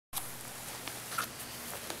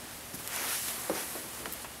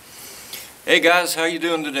Hey guys, how you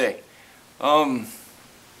doing today? I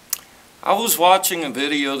was watching a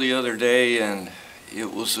video the other day, and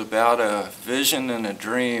it was about a vision and a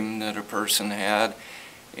dream that a person had,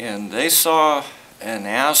 and they saw an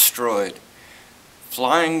asteroid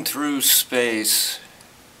flying through space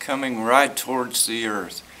coming right towards the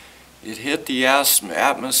Earth. It hit the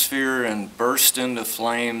atmosphere and burst into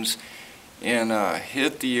flames and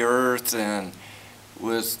hit the Earth, and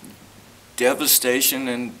with devastation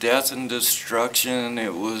and death and destruction,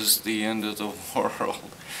 it was the end of the world.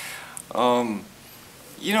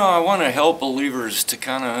 I want to help believers to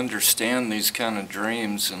kind of understand these kind of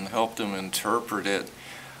dreams and help them interpret it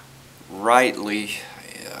rightly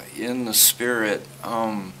in the Spirit.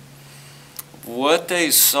 What they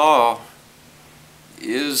saw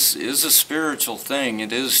is a spiritual thing.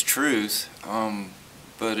 It is truth,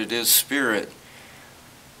 but it is spirit.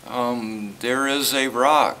 There is a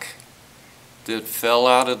rock that fell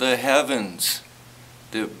out of the heavens,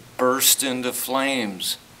 that burst into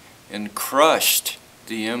flames and crushed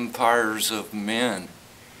the empires of men.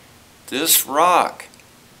 This rock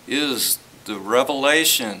is the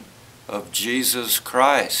revelation of Jesus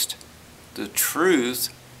Christ, the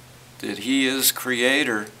truth that He is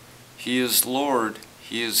Creator, He is Lord,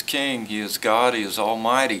 He is King, He is God, He is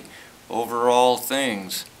Almighty over all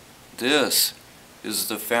things. This is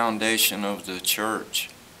the foundation of the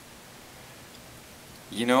church.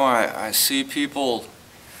 I see people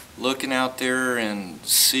looking out there and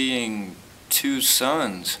seeing two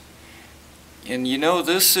suns. And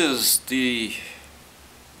this is the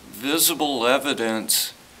visible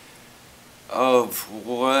evidence of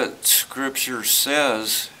what Scripture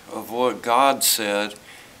says, of what God said.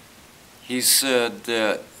 He said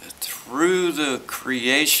that through the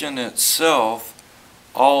creation itself,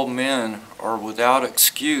 all men are without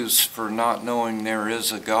excuse for not knowing there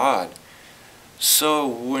is a God. So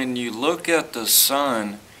when you look at the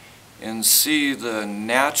sun and see the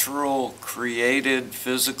natural created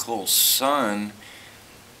physical sun,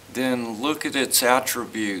 then look at its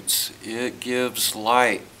attributes. It gives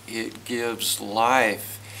light, it gives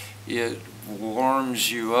life, it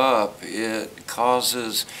warms you up, it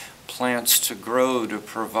causes plants to grow to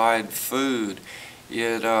provide food,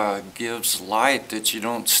 it gives light that you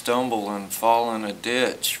don't stumble and fall in a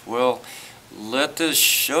ditch. Well, let this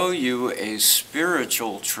show you a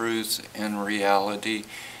spiritual truth and reality,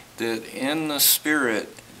 that in the Spirit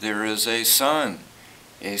there is a Son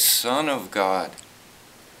of God,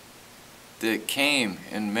 that came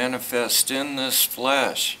and manifested in this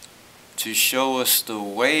flesh to show us the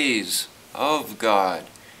ways of God.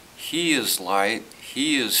 He is light,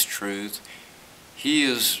 He is truth, He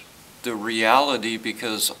is the reality,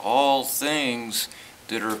 because all things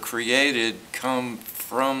that are created come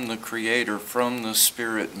from the Creator, from the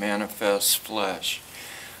Spirit manifest flesh.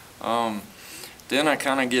 Then I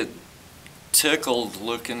kind of get tickled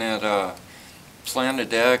looking at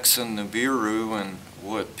Planet X and Nibiru and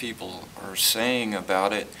what people are saying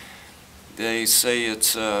about it. They say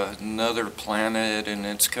it's another planet and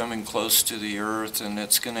it's coming close to the Earth and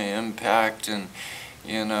it's going to impact, and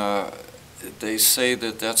they say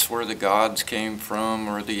that that's where the gods came from,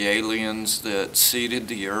 or the aliens that seeded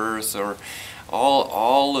the Earth, or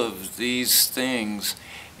all of these things.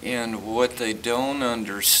 And what they don't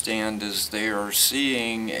understand is they are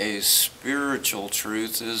seeing a spiritual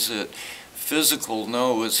truth. Is it physical?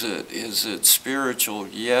 No. Is it spiritual?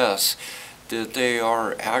 Yes. That they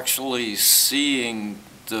are actually seeing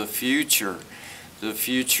the future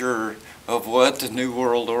of what? The New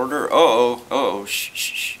World Order?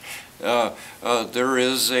 Shh. There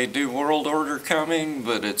is a New World Order coming,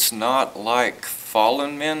 but it's not like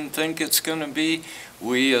fallen men think it's going to be.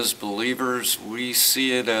 We as believers, we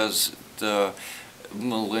see it as the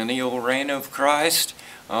millennial reign of Christ.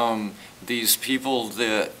 These people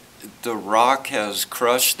that the rock has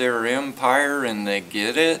crushed their empire, and they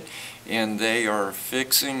get it, and they are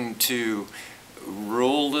fixing to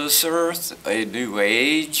rule this earth, a new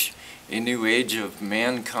age of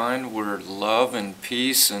mankind where love and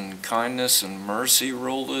peace and kindness and mercy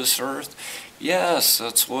rule this earth. Yes,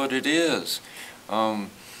 that's what it is.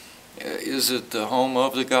 Is it the home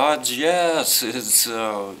of the gods? Yes, it's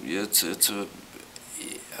a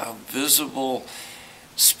visible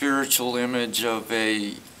spiritual image of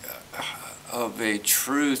a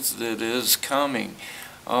truth that is coming.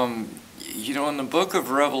 In the book of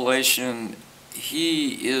Revelation,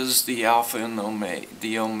 He is the Alpha and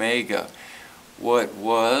the Omega. What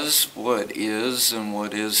was, what is, and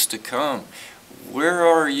what is to come. Where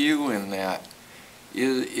are you in that?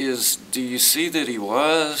 Do you see that He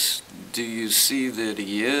was? Do you see that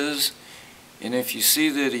He is? And if you see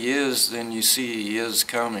that He is, then you see He is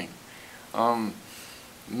coming.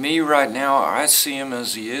 Me right now, I see him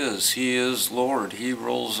as he is. He is Lord. He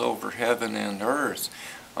rules over heaven and earth.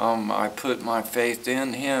 I put my faith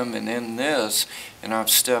in him and in this, and I've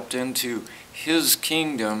stepped into his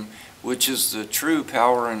kingdom, which is the true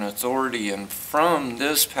power and authority. And from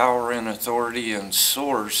this power and authority and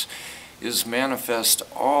source is manifest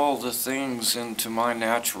all the things into my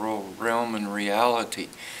natural realm and reality.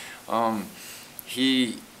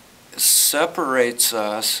 He separates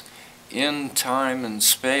us in time and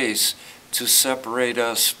space to separate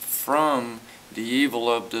us from the evil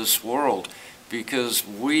of this world, because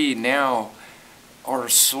we now, our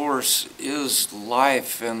source is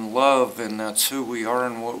life and love, and that's who we are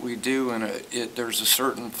and what we do, and there's a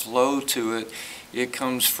certain flow to it. It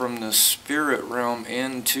comes from the spirit realm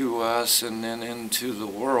into us and then into the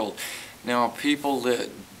world. Now, people that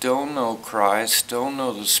don't know Christ, don't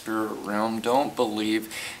know the spirit realm, don't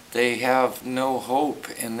believe, they have no hope,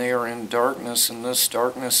 and they are in darkness, and this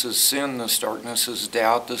darkness is sin, this darkness is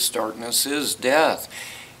doubt, this darkness is death.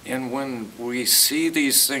 And when we see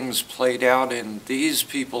these things played out in these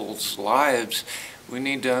people's lives, we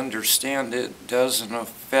need to understand it doesn't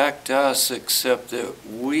affect us, except that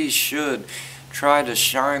we should try to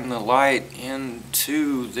shine the light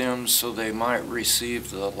into them so they might receive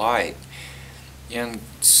the light and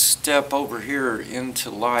step over here into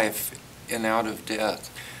life and out of death.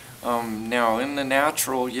 Now, in the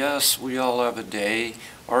natural, yes, we all have a day.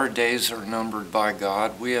 Our days are numbered by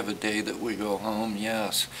God. We have a day that we go home,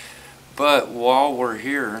 yes. But while we're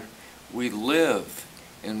here, we live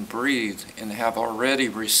and breathe and have already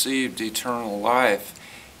received eternal life,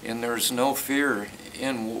 and there's no fear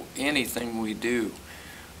in anything we do.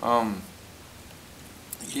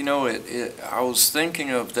 You know, I was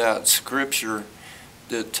thinking of that scripture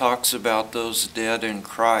that talks about those dead in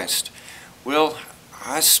Christ. Well,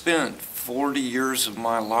 I spent 40 years of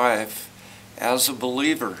my life as a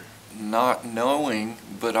believer, not knowing,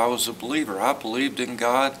 but I was a believer. I believed in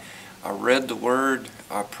God. I read the Word.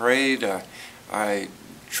 I prayed. I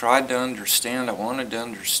tried to understand. I wanted to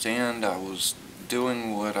understand. I was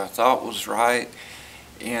doing what I thought was right,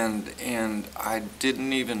 and I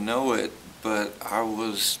didn't even know it, but I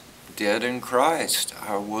was dead in Christ.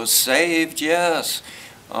 I was saved, yes.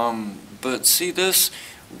 But see, this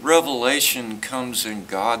revelation comes in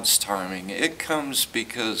God's timing. It comes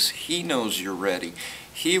because He knows you're ready.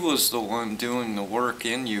 He was the one doing the work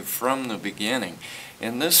in you from the beginning.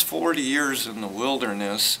 And this 40 years in the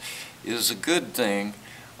wilderness is a good thing.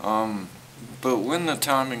 But when the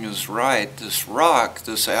timing is right, this rock,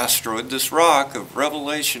 this asteroid, this rock of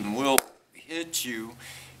revelation will hit you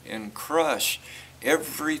and crush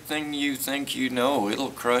everything you think you know. It'll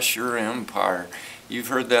crush your empire. You've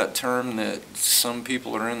heard that term that some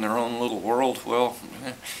people are in their own little world. Well,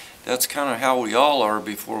 that's kind of how we all are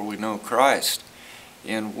before we know Christ.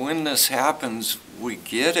 And when this happens, we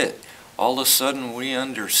get it. All of a sudden we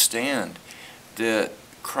understand that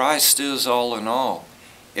Christ is all in all.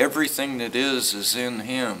 Everything that is in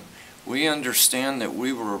Him. We understand that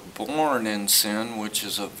we were born in sin, which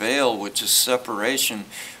is a veil, which is separation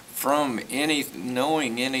from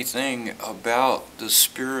knowing anything about the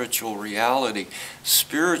spiritual reality.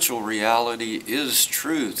 Spiritual reality is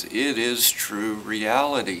truth. It is true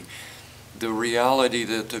reality. The reality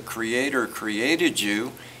that the Creator created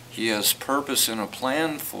you. He has purpose and a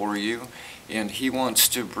plan for you, and He wants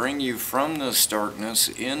to bring you from this darkness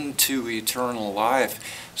into eternal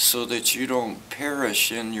life so that you don't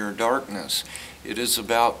perish in your darkness. It is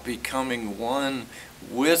about becoming one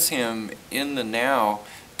with Him in the now,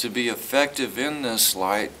 to be effective in this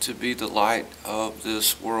light, to be the light of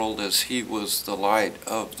this world as He was the light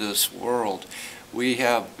of this world. We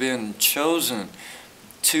have been chosen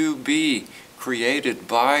to be created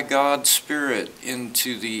by God's Spirit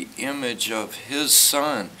into the image of His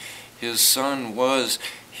Son. His Son was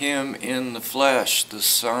Him in the flesh, the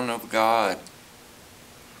Son of God.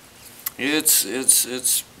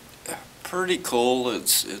 It's pretty cool.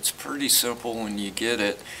 It's pretty simple when you get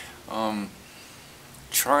it.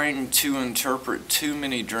 Trying to interpret too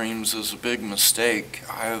many dreams is a big mistake.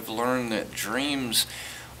 I have learned that dreams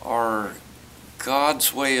are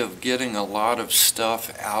God's way of getting a lot of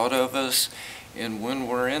stuff out of us. And when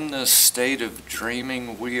we're in this state of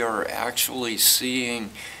dreaming, we are actually seeing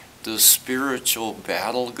the spiritual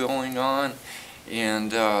battle going on.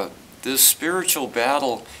 And this spiritual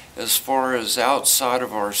battle, as far as outside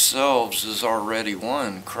of ourselves, is already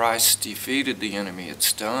won. Christ defeated the enemy.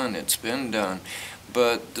 It's done. It's been done.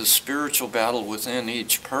 But the spiritual battle within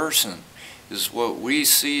each person is what we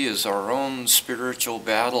see as our own spiritual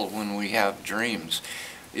battle when we have dreams.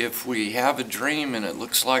 If we have a dream and it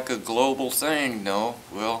looks like a global thing, no,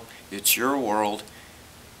 well, It's your world.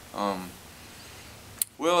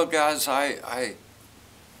 Well, guys, I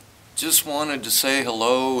just wanted to say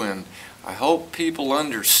hello, and I hope people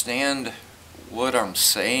understand what I'm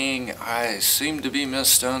saying. I seem to be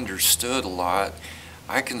misunderstood a lot.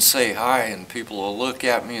 I can say hi and people will look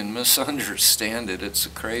at me and misunderstand it. It's the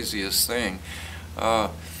craziest thing.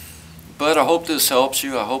 But I hope this helps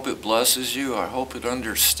you. I hope it blesses you. I hope it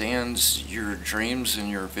understands your dreams and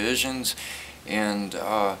your visions. And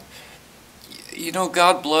you know,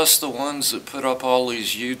 God bless the ones that put up all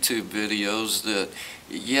these YouTube videos that,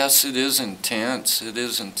 yes, it is intense. It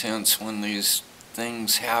is intense when these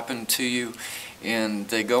things happen to you. And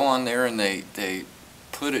they go on there and they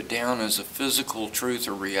put it down as a physical truth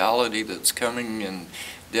or reality that's coming in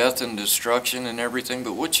death and destruction and everything.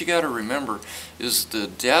 But what you got to remember is the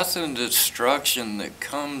death and destruction that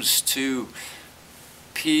comes to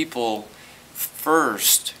people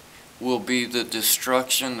first will be the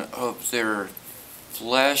destruction of their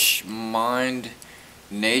flesh, mind,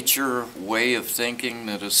 nature, way of thinking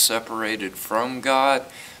that is separated from God,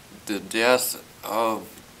 the death of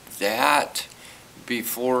that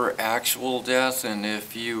before actual death. And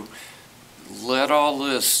if you let all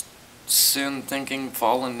this sin thinking,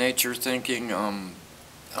 fallen nature thinking,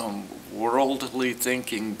 worldly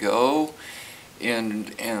thinking go,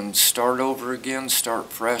 and start over again, start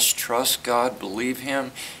fresh, trust God, believe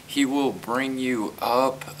Him, He will bring you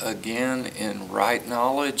up again in right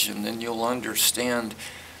knowledge, and then you'll understand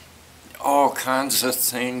all kinds of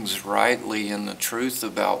things rightly and the truth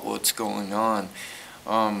about what's going on.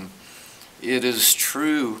 It is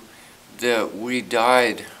true that we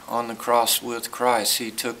died on the cross with Christ. He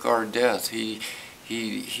took our death. He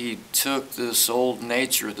took this old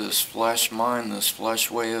nature, this flesh mind, this flesh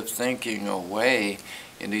way of thinking away,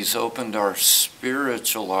 and He's opened our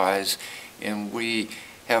spiritual eyes, and we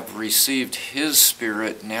have received His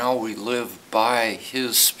Spirit. Now we live by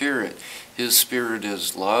His Spirit. His Spirit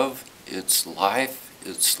is love, it's life,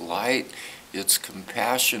 it's light, it's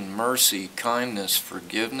compassion, mercy, kindness,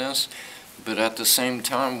 forgiveness. But at the same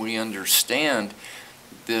time, we understand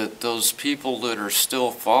that those people that are still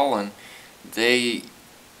fallen, they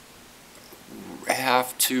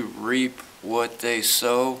have to reap what they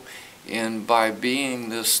sow. And by being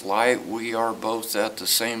this light, we are both at the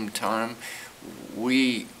same time.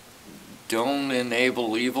 We don't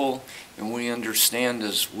enable evil, and we understand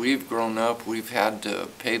as we've grown up, we've had to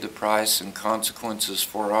pay the price and consequences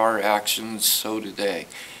for our actions, so do they.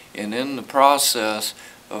 And in the process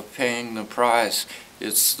of paying the price,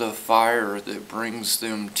 it's the fire that brings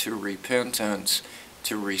them to repentance,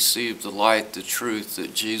 to receive the light, the truth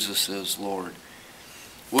that Jesus is Lord.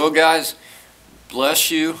 Well, guys, bless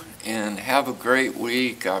you and have a great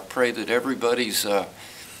week. I pray that everybody's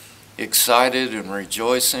excited and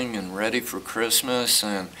rejoicing and ready for Christmas,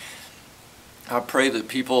 and I pray that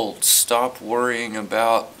people stop worrying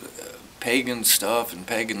about pagan stuff and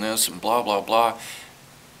pagan this and blah blah blah.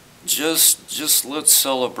 Just let's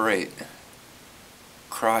celebrate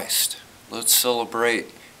Christ. Let's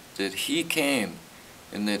celebrate that He came,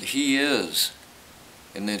 and that He is,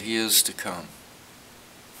 and that He is to come.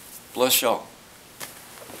 Bless y'all.